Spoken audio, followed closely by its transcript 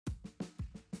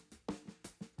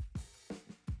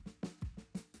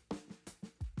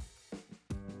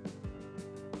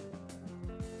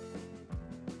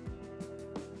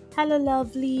Hello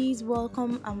lovelies,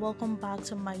 welcome back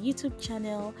to my YouTube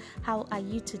channel. How are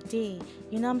you today?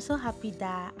 I'm so happy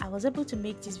that I was able to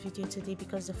make this video today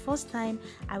because the first time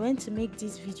I went to make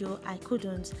this video I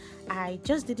couldn't. I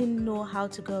just didn't know how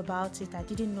to go about it. I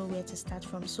didn't know where to start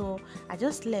from, so I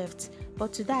just left.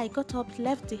 But today I got up,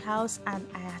 left the house, and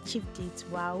I achieved it.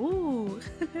 Wow.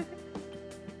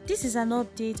 This is an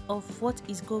update of what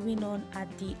is going on at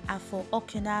the Afo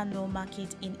Okenano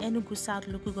market in Enugu South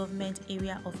local government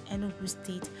area of Enugu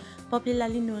State,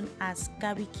 popularly known as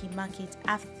Gariki Market,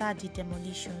 after the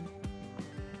demolition.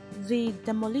 The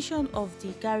demolition of the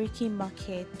Gariki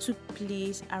market took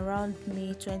place around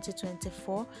May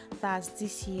 2024, that's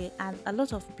this year, and a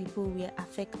lot of people were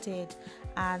affected,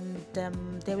 and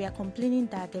they were complaining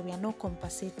that they were not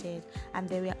compensated, and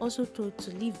they were also told to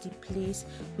leave the place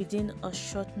within a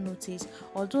short notice,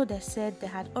 although they said they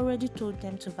had already told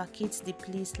them to vacate the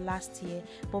place last year,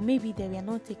 but maybe they were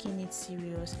not taking it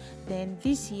serious. Then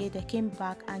this year they came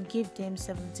back and gave them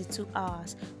 72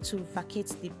 hours to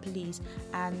vacate the place,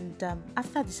 and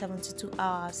after the 72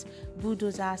 hours,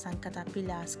 bulldozers and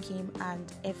caterpillars came and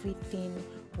everything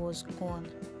was gone.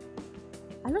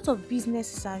 A lot of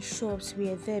businesses and shops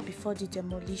were there before the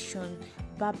demolition.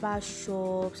 Barber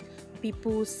shops,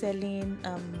 people selling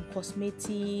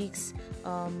cosmetics,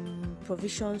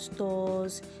 provision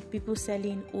stores, people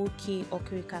selling OK or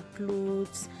Krika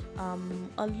clothes,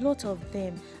 a lot of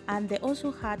them. And they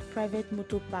also had private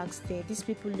motor parks there, these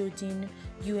people loading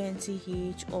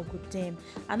UNTH or Goodem,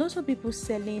 and also people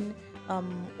selling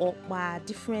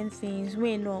different things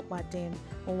wey no them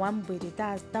or one way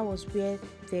that was where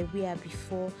they were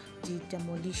before the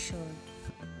demolition.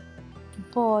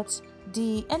 But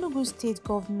the Enugu state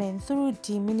government, through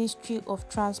the Ministry of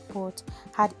Transport,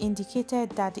 had indicated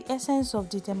that the essence of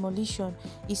the demolition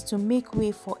is to make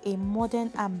way for a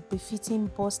modern and befitting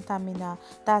bus terminal,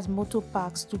 that's motor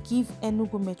parks, to give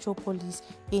Enugu metropolis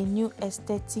a new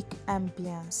aesthetic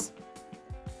ambience.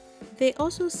 They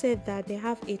also said that they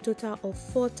have a total of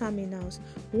 4 terminals,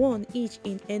 one each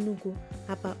in Enugu,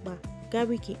 Apapa,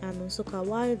 Gariki and Nsukka,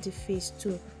 while the phase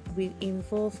 2 will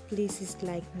involve places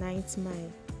like 9th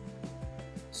Mile.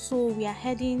 So we are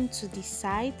heading to the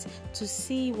site to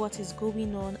see what is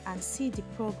going on and see the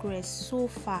progress so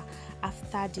far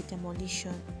after the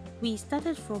demolition. We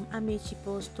started from Amechi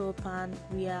bus stop and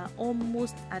we are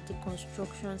almost at the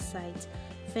construction site.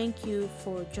 Thank you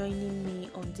for joining me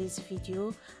on this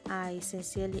video. I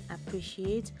sincerely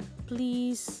appreciate.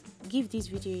 Please give this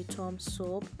video a thumbs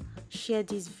up, share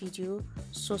this video,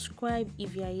 subscribe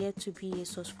if you are yet to be a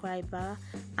subscriber,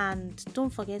 and don't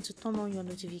forget to turn on your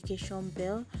notification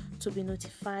bell to be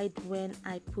notified when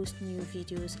I post new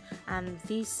videos. And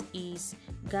this is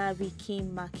Gariki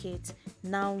Market.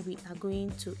 Now we are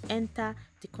going to enter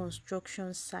the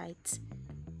construction site.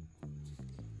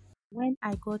 When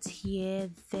I got here,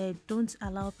 they don't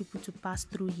allow people to pass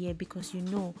through here because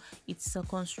it's a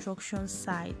construction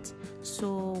site.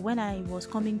 So when I was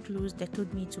coming close, they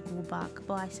told me to go back,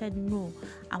 but I said no,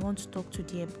 I want to talk to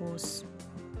their boss.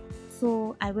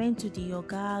 So I went to the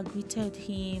yoga, greeted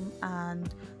him and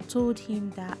told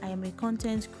him that I am a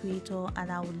content creator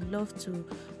and I would love to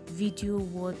video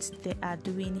what they are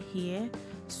doing here.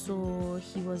 So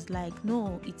he was like,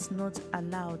 no, it's not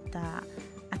allowed, that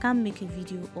I can't make a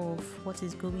video of what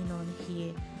is going on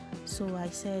here. So I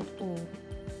said,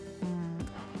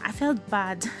 I felt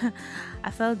bad.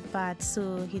 I felt bad.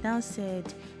 So he now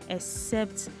said,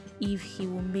 except if he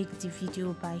will make the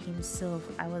video by himself.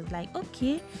 I was like,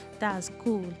 okay, that's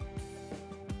cool.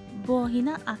 But he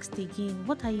now asked again,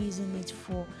 what are you using it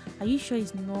for? Are you sure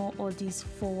it's not all these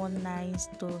 419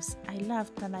 stuffs? I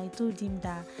laughed and I told him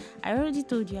that I already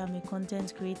told you I'm a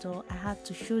content creator. I had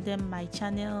to show them my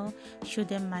channel, show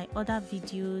them my other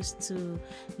videos to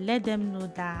let them know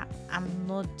that I'm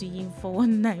not doing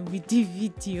 419 with the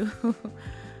video.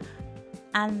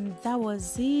 And that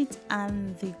was it,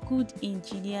 and the good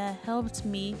engineer helped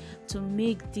me to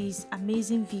make this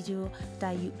amazing video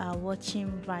that you are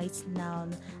watching right now,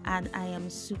 and I am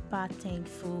super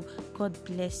thankful. God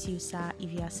bless you, sir,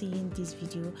 if you are seeing this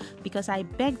video, because I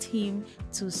begged him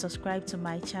to subscribe to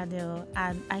my channel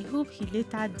and I hope he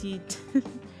later did.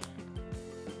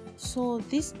 So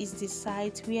this is the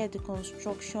site where the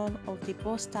construction of the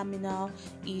bus terminal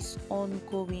is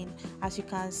ongoing. As you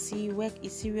can see, work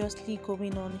is seriously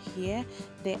going on here.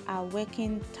 They are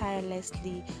working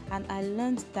tirelessly, and I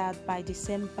learned that by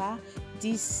December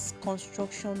this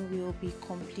construction will be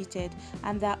completed.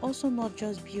 And they are also not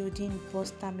just building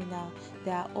bus terminal,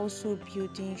 they are also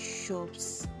building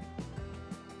shops.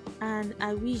 And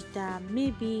I wish that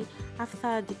maybe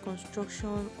after the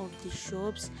construction of the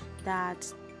shops,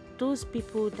 that those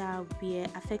people that were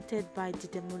affected by the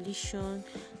demolition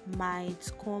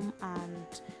might come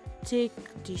and take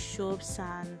the shops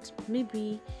and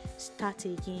maybe start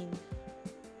again.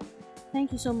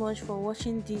 Thank you so much for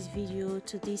watching this video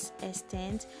to this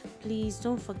extent. Please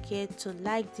don't forget to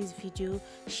like this video,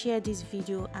 share this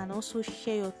video, and also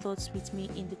share your thoughts with me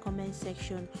in the comment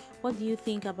section. What do you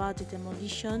think about the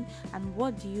demolition, and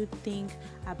what do you think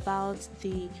about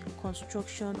the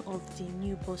construction of the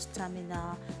new bus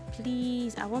terminal?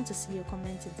 Please, I want to see your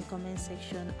comments in the comment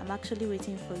section. I'm actually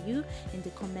waiting for you in the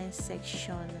comment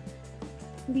section.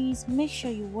 Please make sure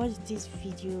you watch this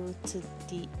video to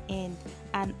the end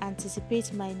and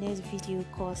anticipate my next video,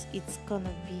 cause it's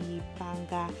gonna be a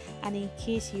banger. And in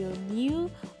case you're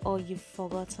new or you've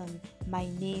forgotten, my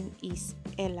name is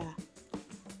Ella.